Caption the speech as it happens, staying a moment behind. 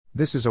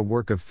This is a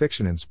work of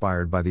fiction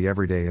inspired by the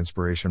Everyday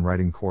Inspiration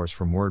Writing course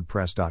from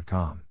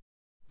WordPress.com.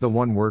 The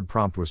one-word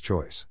prompt was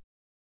choice.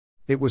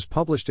 It was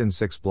published in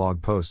 6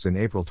 blog posts in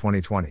April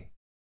 2020.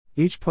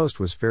 Each post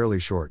was fairly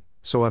short,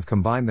 so I've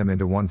combined them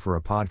into one for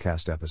a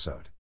podcast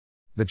episode.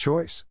 The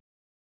choice?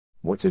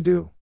 What to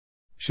do?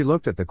 She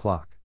looked at the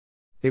clock.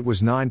 It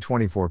was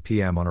 9:24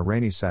 p.m. on a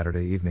rainy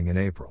Saturday evening in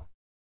April.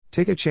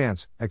 Take a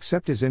chance,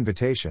 accept his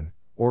invitation,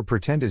 or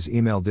pretend his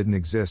email didn't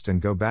exist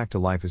and go back to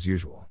life as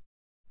usual.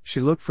 She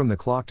looked from the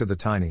clock to the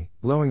tiny,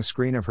 glowing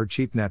screen of her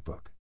cheap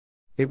netbook.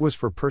 It was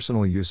for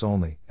personal use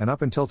only, and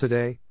up until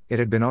today, it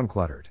had been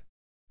uncluttered.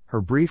 Her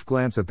brief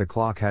glance at the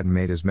clock hadn't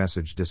made his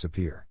message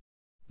disappear.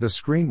 The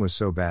screen was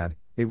so bad,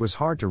 it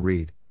was hard to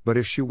read, but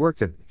if she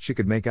worked it, she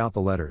could make out the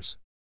letters.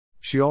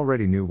 She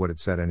already knew what it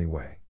said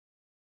anyway.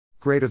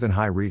 Greater than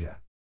hi Rita.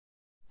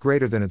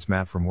 Greater than it's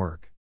Matt from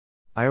work.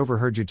 I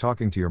overheard you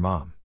talking to your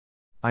mom.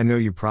 I know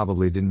you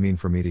probably didn't mean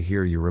for me to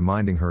hear you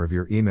reminding her of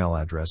your email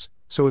address,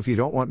 so if you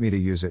don't want me to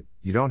use it,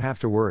 you don't have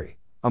to worry.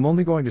 I'm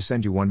only going to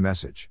send you one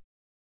message.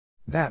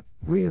 That,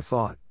 Rita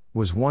thought,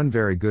 was one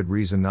very good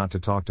reason not to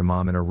talk to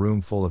mom in a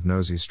room full of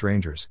nosy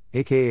strangers,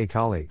 aka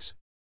colleagues.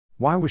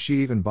 Why was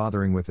she even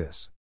bothering with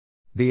this?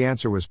 The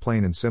answer was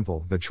plain and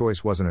simple: the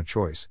choice wasn't a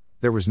choice.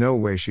 There was no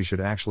way she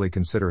should actually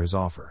consider his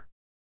offer.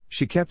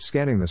 She kept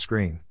scanning the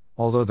screen,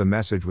 although the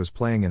message was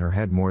playing in her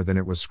head more than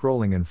it was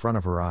scrolling in front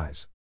of her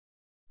eyes.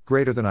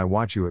 Greater than I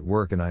watch you at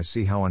work and I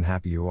see how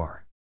unhappy you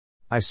are.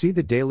 I see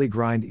the daily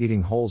grind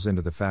eating holes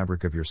into the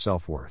fabric of your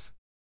self-worth.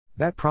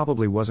 That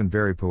probably wasn't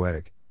very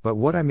poetic, but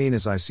what I mean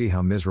is I see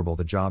how miserable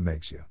the job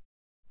makes you.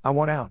 I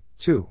want out,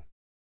 too.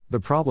 The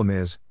problem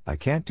is, I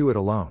can't do it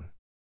alone.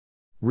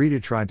 Rita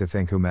tried to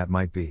think who Matt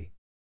might be.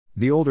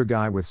 The older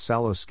guy with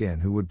sallow skin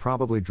who would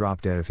probably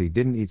drop dead if he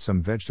didn't eat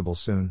some vegetables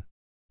soon.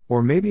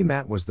 Or maybe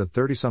Matt was the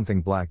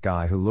 30-something black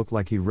guy who looked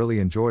like he really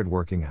enjoyed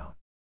working out.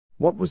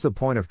 What was the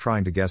point of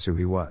trying to guess who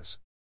he was?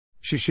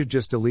 She should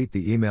just delete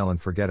the email and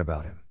forget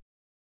about him.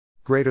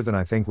 Greater than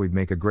I think we'd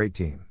make a great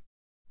team.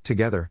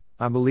 Together,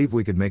 I believe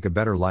we could make a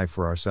better life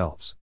for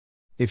ourselves.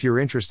 If you're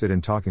interested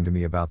in talking to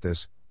me about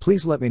this,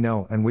 please let me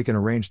know and we can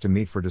arrange to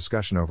meet for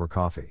discussion over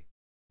coffee.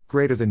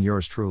 Greater than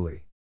yours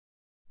truly.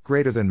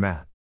 Greater than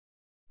Matt.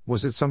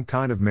 Was it some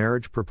kind of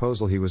marriage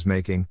proposal he was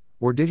making,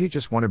 or did he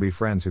just want to be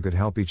friends who could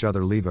help each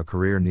other leave a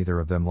career neither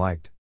of them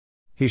liked?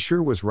 He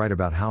sure was right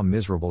about how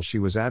miserable she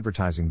was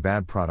advertising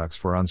bad products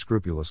for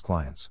unscrupulous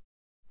clients.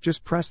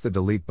 Just press the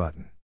delete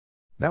button.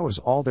 That was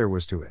all there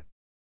was to it.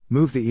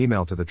 Move the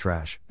email to the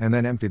trash, and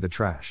then empty the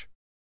trash.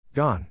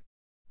 Gone.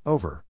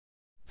 Over.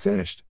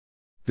 Finished.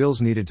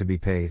 Bills needed to be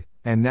paid,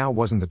 and now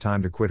wasn't the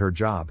time to quit her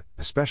job,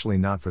 especially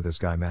not for this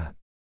guy Matt.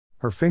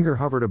 Her finger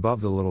hovered above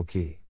the little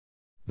key.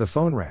 The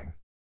phone rang.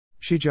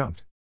 She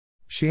jumped.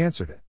 She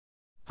answered it.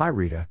 Hi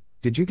Rita,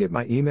 did you get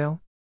my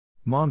email?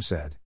 Mom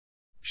said.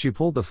 She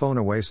pulled the phone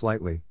away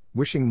slightly,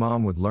 wishing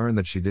Mom would learn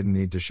that she didn't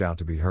need to shout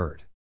to be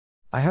heard.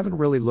 I haven't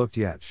really looked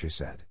yet, she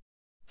said.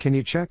 Can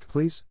you check,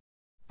 please?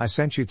 I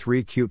sent you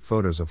 3 cute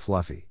photos of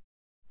Fluffy.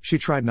 She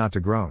tried not to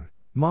groan.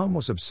 Mom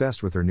was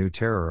obsessed with her new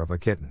terror of a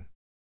kitten.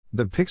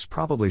 The pics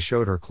probably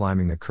showed her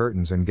climbing the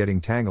curtains and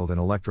getting tangled in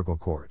electrical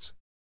cords.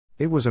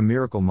 It was a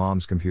miracle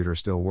Mom's computer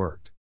still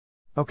worked.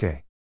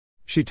 Okay.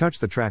 She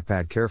touched the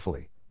trackpad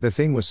carefully, the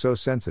thing was so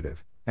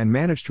sensitive, and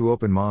managed to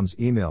open Mom's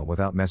email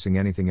without messing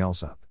anything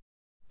else up.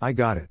 I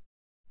got it.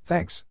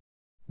 Thanks.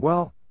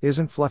 Well,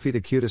 isn't Fluffy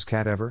the cutest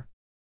cat ever?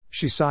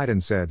 She sighed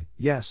and said,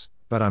 yes,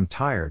 but I'm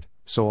tired,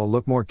 so I'll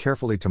look more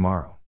carefully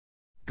tomorrow.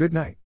 Good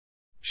night.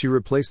 She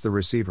replaced the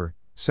receiver,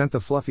 sent the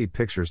Fluffy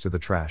pictures to the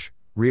trash,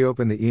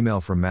 reopened the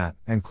email from Matt,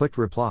 and clicked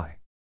reply.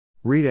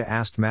 Rita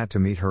asked Matt to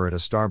meet her at a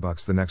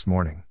Starbucks the next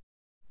morning.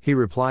 He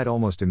replied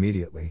almost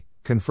immediately,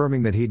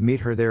 confirming that he'd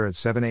meet her there at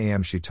 7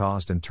 a.m. She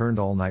tossed and turned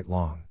all night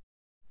long.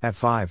 At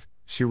 5,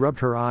 she rubbed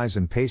her eyes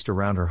and paced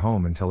around her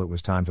home until it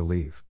was time to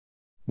leave.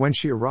 When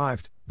she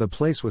arrived, the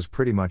place was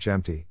pretty much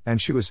empty,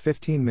 and she was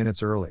 15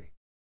 minutes early.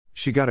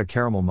 She got a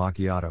caramel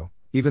macchiato,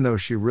 even though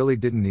she really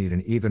didn't need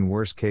an even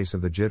worse case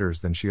of the jitters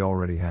than she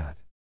already had.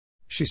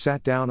 She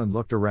sat down and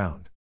looked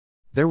around.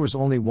 There was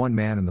only one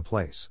man in the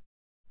place.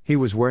 He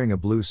was wearing a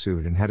blue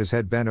suit and had his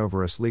head bent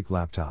over a sleek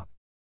laptop.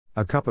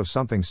 A cup of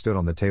something stood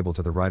on the table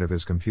to the right of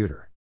his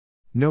computer.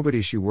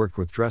 Nobody she worked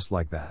with dressed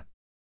like that.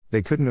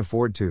 They couldn't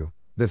afford to.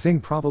 The thing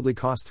probably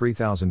cost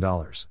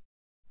 $3,000.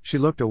 She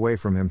looked away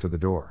from him to the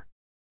door.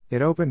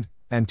 It opened,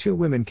 and 2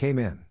 women came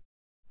in.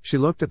 She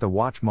looked at the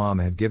watch Mom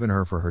had given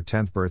her for her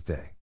 10th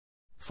birthday.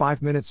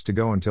 5 minutes to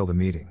go until the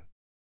meeting.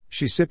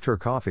 She sipped her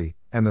coffee,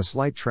 and the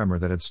slight tremor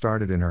that had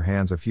started in her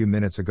hands a few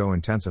minutes ago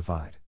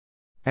intensified.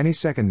 Any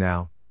second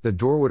now, the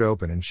door would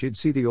open and she'd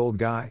see the old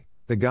guy,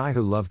 the guy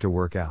who loved to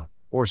work out,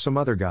 or some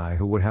other guy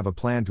who would have a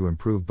plan to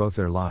improve both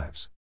their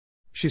lives.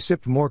 She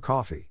sipped more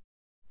coffee.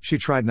 She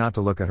tried not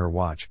to look at her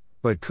watch,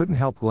 but couldn't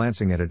help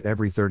glancing at it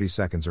every 30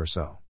 seconds or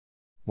so.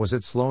 Was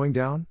it slowing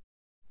down?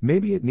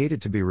 Maybe it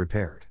needed to be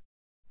repaired.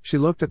 She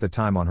looked at the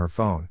time on her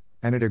phone,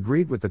 and it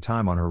agreed with the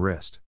time on her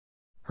wrist.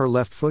 Her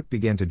left foot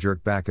began to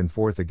jerk back and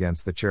forth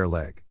against the chair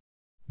leg.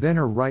 Then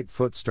her right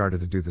foot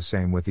started to do the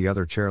same with the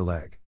other chair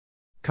leg.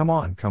 Come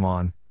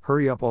on,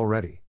 hurry up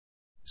already.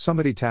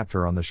 Somebody tapped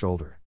her on the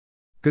shoulder.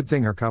 Good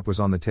thing her cup was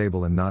on the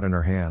table and not in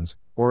her hands,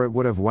 or it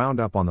would have wound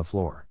up on the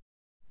floor.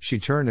 She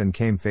turned and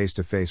came face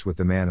to face with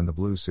the man in the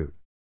blue suit.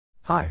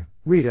 Hi,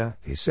 Rita,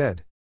 he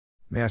said.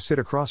 May I sit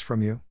across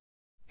from you?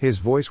 His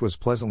voice was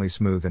pleasantly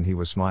smooth and he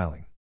was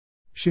smiling.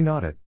 She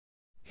nodded.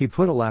 He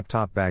put a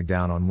laptop bag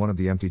down on one of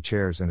the empty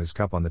chairs and his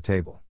cup on the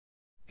table.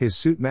 His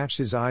suit matched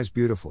his eyes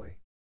beautifully.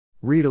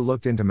 Rita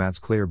looked into Matt's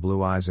clear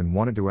blue eyes and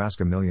wanted to ask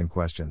a million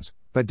questions,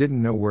 but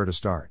didn't know where to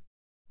start.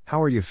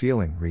 How are you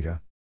feeling, Rita?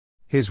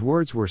 His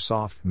words were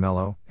soft,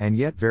 mellow, and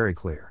yet very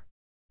clear.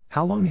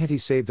 How long had he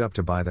saved up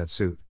to buy that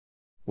suit?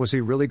 Was he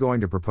really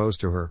going to propose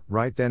to her,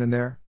 right then and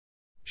there?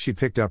 She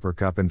picked up her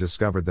cup and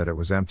discovered that it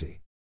was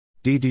empty.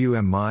 Do you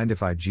mind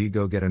if I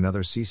go get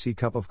another cc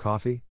cup of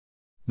coffee?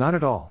 Not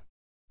at all.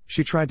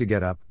 She tried to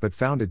get up, but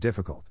found it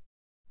difficult.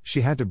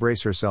 She had to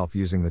brace herself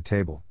using the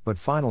table, but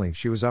finally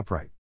she was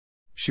upright.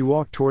 She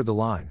walked toward the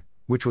line,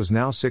 which was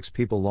now 6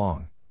 people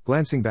long,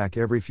 glancing back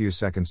every few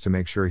seconds to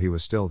make sure he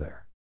was still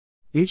there.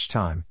 Each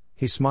time,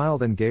 he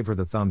smiled and gave her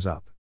the thumbs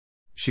up.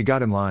 She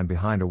got in line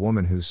behind a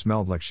woman who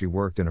smelled like she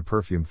worked in a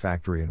perfume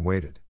factory and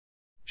waited.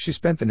 She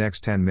spent the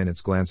next 10 minutes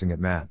glancing at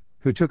Matt,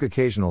 who took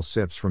occasional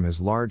sips from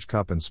his large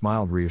cup and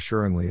smiled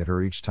reassuringly at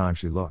her each time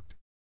she looked.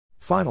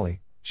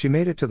 Finally, she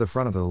made it to the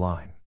front of the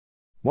line.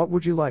 What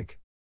would you like?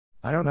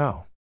 I don't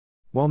know.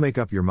 Well, make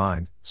up your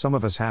mind, some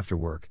of us have to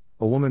work,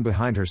 a woman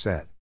behind her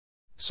said.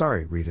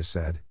 Sorry, Rita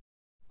said.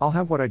 I'll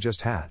have what I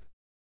just had.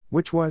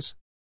 Which was?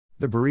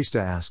 The barista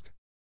asked.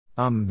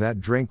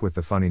 That drink with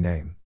the funny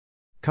name.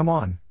 Come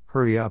on,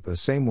 hurry up, the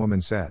same woman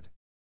said.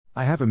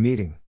 I have a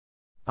meeting.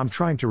 I'm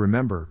trying to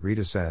remember,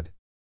 Rita said.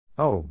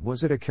 Oh,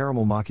 was it a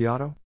caramel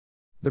macchiato?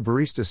 The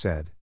barista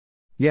said.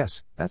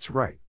 Yes, that's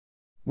right.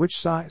 Which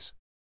size?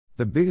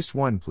 The biggest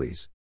one,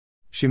 please.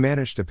 She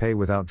managed to pay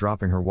without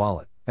dropping her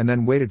wallet, and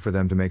then waited for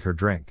them to make her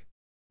drink.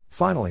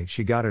 Finally,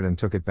 she got it and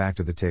took it back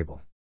to the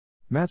table.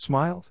 Matt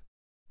smiled.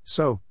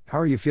 So, how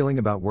are you feeling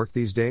about work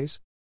these days?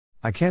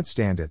 I can't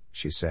stand it,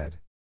 she said.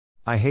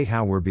 I hate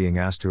how we're being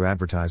asked to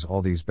advertise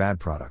all these bad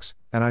products,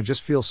 and I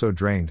just feel so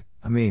drained.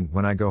 I mean,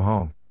 when I go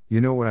home,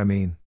 you know what I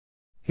mean?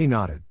 He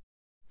nodded.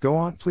 Go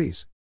on,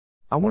 please.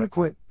 I want to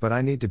quit, but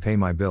I need to pay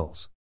my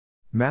bills.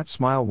 Matt's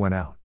smile went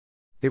out.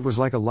 It was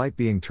like a light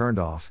being turned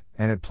off,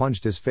 and it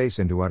plunged his face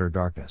into utter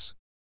darkness.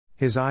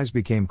 His eyes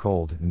became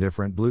cold,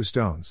 indifferent blue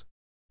stones.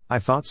 I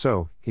thought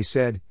so, he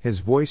said, his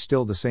voice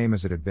still the same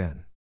as it had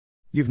been.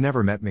 You've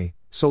never met me,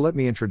 so let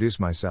me introduce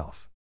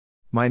myself.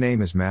 My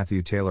name is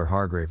Matthew Taylor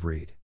Hargrave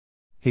Reed.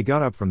 He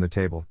got up from the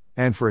table,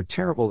 and for a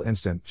terrible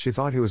instant she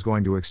thought he was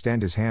going to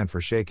extend his hand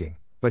for shaking,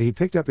 but he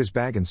picked up his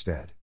bag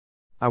instead.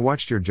 I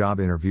watched your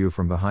job interview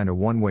from behind a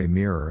one-way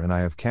mirror and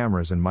I have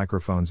cameras and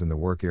microphones in the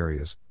work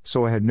areas,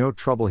 so I had no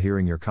trouble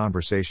hearing your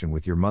conversation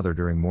with your mother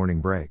during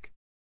morning break.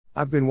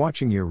 I've been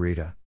watching you,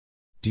 Rita.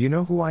 Do you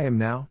know who I am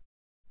now?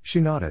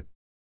 She nodded.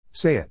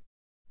 Say it.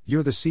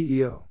 You're the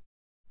CEO.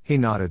 He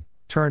nodded,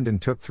 turned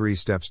and took 3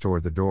 steps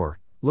toward the door,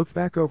 looked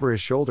back over his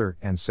shoulder,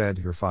 and said,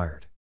 You're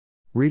fired.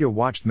 Rita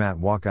watched Matt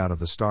walk out of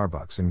the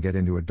Starbucks and get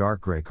into a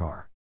dark gray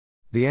car.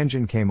 The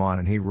engine came on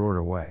and he roared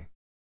away.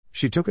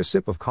 She took a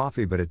sip of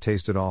coffee, but it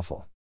tasted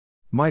awful.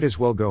 Might as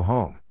well go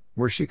home,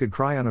 where she could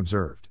cry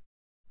unobserved.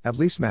 At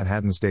least Matt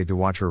hadn't stayed to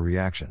watch her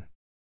reaction.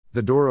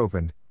 The door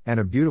opened, and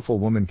a beautiful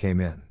woman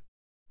came in.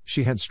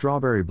 She had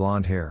strawberry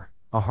blonde hair,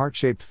 a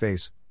heart-shaped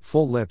face,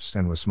 full lips,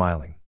 and was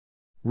smiling.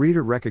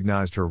 Rita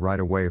recognized her right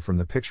away from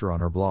the picture on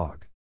her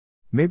blog.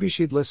 Maybe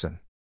she'd listen.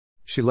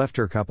 She left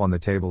her cup on the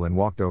table and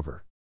walked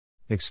over.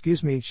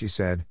 Excuse me, she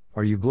said,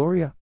 are you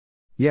Gloria?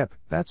 Yep,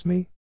 that's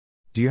me.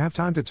 Do you have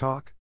time to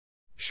talk?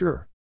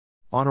 Sure.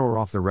 On or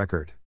off the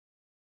record?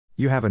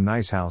 You have a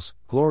nice house,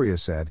 Gloria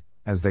said,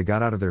 as they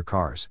got out of their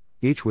cars,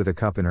 each with a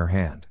cup in her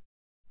hand.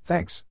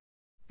 Thanks.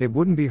 It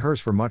wouldn't be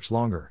hers for much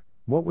longer,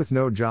 what with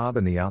no job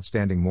and the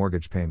outstanding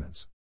mortgage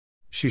payments.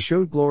 She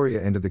showed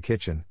Gloria into the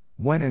kitchen,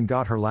 went and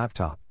got her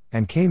laptop,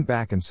 and came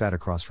back and sat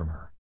across from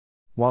her.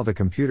 While the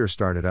computer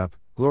started up,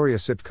 Gloria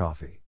sipped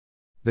coffee.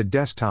 The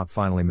desktop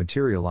finally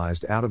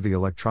materialized out of the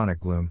electronic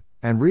gloom,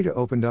 and Rita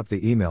opened up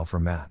the email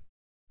from Matt.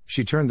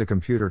 She turned the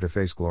computer to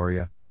face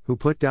Gloria, who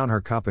put down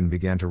her cup and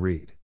began to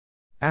read.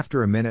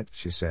 After a minute,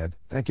 she said,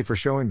 Thank you for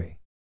showing me.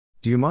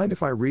 Do you mind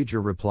if I read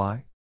your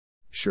reply?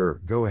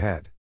 Sure, go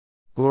ahead.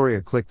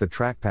 Gloria clicked the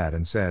trackpad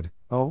and said,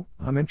 Oh,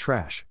 I'm in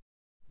trash.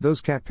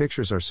 Those cat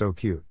pictures are so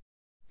cute.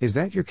 Is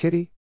that your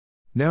kitty?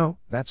 No,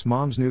 that's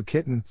Mom's new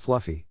kitten,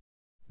 Fluffy.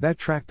 That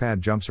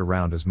trackpad jumps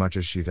around as much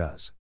as she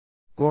does.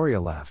 Gloria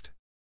laughed.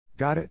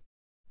 Got it?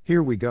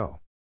 Here we go.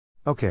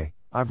 Okay,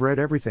 I've read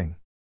everything.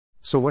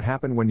 So what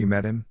happened when you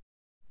met him?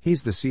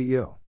 He's the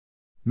CEO.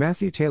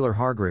 Matthew Taylor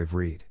Hargrave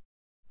Reed.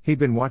 He'd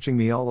been watching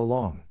me all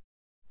along.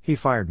 He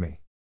fired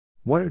me.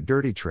 What a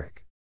dirty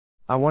trick.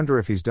 I wonder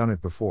if he's done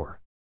it before.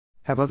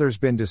 Have others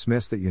been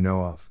dismissed that you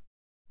know of?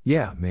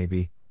 Yeah,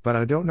 maybe, but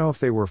I don't know if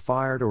they were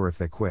fired or if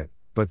they quit,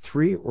 but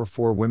 3 or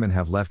 4 women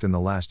have left in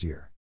the last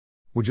year.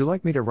 Would you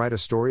like me to write a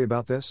story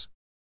about this?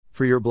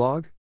 For your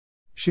blog?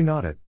 She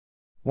nodded.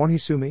 Won't he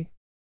sue me?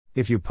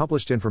 If you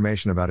published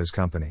information about his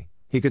company,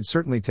 he could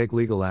certainly take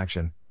legal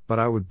action, but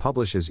I would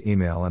publish his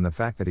email and the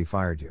fact that he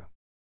fired you.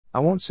 I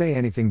won't say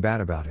anything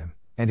bad about him,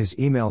 and his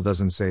email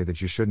doesn't say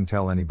that you shouldn't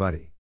tell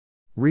anybody.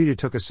 Rita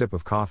took a sip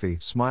of coffee,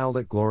 smiled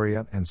at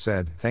Gloria, and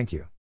said, "Thank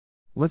you.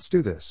 Let's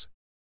do this."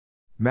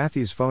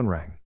 Matthew's phone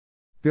rang.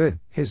 Good,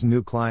 his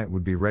new client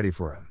would be ready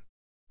for him.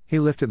 He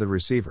lifted the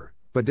receiver,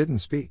 but didn't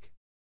speak.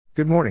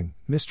 "Good morning,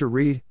 Mr.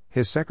 Reed,"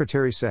 his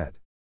secretary said.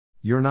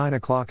 "Your 9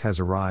 o'clock has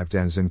arrived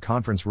and is in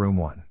conference room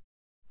 1.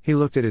 He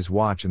looked at his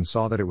watch and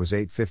saw that it was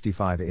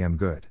 8:55 a.m.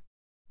 Good.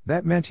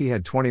 That meant he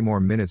had 20 more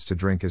minutes to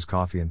drink his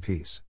coffee in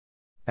peace.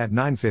 At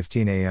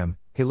 9:15 a.m.,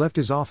 he left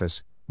his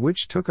office,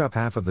 which took up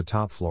half of the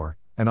top floor,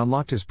 and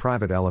unlocked his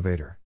private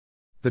elevator.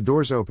 The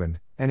doors opened,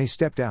 and he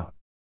stepped out.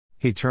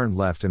 He turned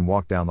left and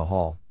walked down the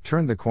hall,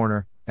 turned the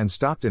corner, and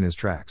stopped in his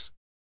tracks.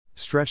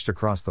 Stretched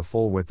across the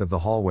full width of the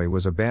hallway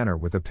was a banner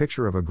with a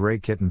picture of a gray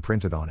kitten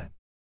printed on it.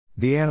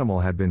 The animal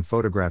had been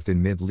photographed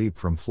in mid-leap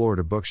from floor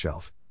to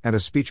bookshelf, and a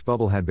speech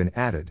bubble had been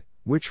added,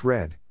 which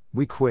read,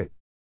 "We quit."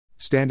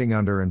 Standing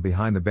under and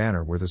behind the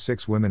banner were the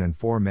 6 women and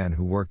 4 men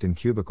who worked in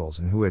cubicles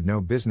and who had no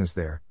business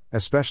there,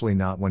 especially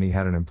not when he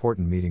had an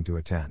important meeting to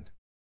attend.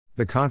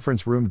 The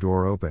conference room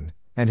door opened,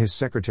 and his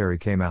secretary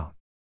came out.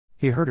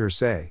 He heard her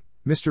say,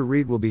 "Mr.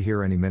 Reed will be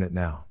here any minute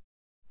now."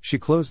 She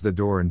closed the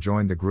door and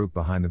joined the group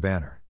behind the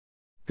banner.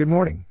 "Good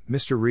morning,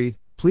 Mr. Reed,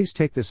 please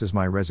take this as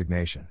my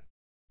resignation.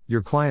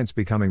 Your client's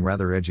becoming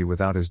rather edgy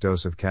without his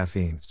dose of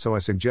caffeine, so I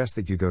suggest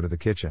that you go to the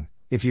kitchen,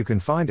 if you can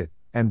find it,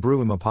 and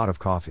brew him a pot of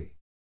coffee."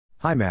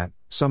 "Hi Matt,"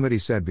 somebody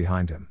said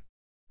behind him.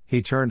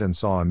 He turned and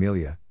saw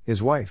Amelia,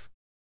 his wife.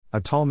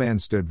 A tall man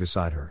stood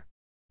beside her.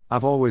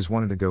 "I've always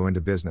wanted to go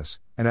into business,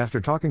 and after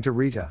talking to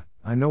Rita,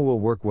 I know we'll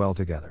work well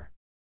together.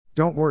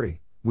 Don't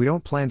worry, we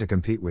don't plan to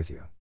compete with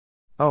you.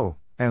 Oh,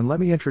 and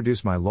let me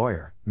introduce my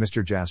lawyer,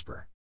 Mr.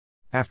 Jasper.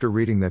 After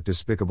reading that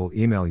despicable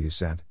email you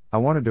sent, I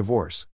want a divorce."